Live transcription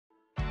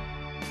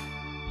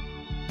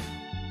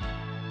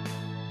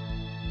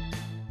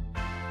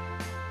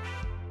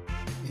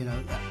You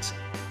know, that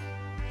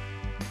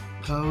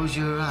close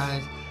your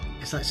eyes.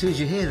 It's like as soon as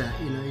you hear that,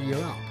 you know,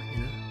 you're up,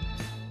 you know.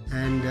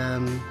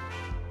 And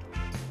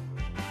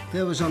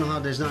there was on a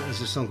Hard Day's Night,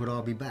 there's a song called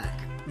I'll Be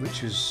Back,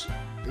 which is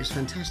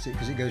fantastic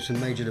because it goes from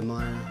major to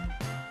minor.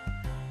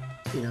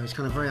 You know, it's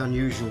kind of very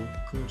unusual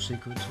chord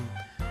sequence.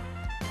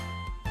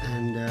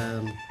 And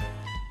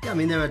yeah, I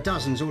mean, there are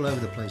dozens all over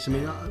the place. I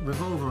mean,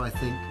 Revolver, I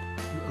think,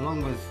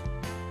 along with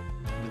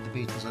the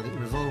Beatles, I think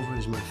Revolver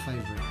is my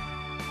favourite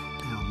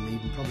album,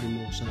 even probably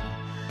more so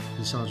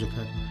than Sgt.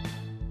 Pepper,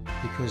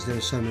 because there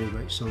are so many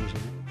great songs on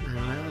it. And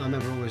I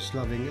remember always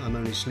loving I'm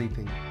Only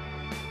Sleeping,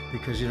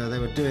 because, you know, they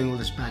were doing all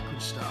this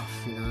backward stuff,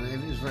 you know, it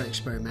was very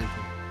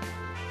experimental,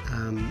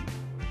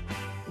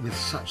 with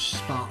such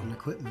Spartan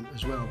equipment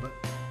as well, but,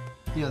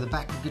 you know, the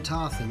backward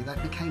guitar thing,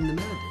 that became the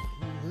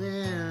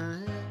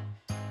melody.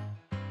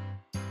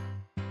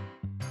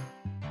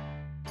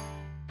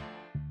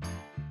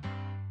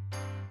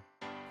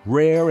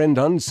 Rare and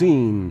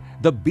unseen,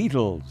 the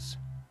Beatles.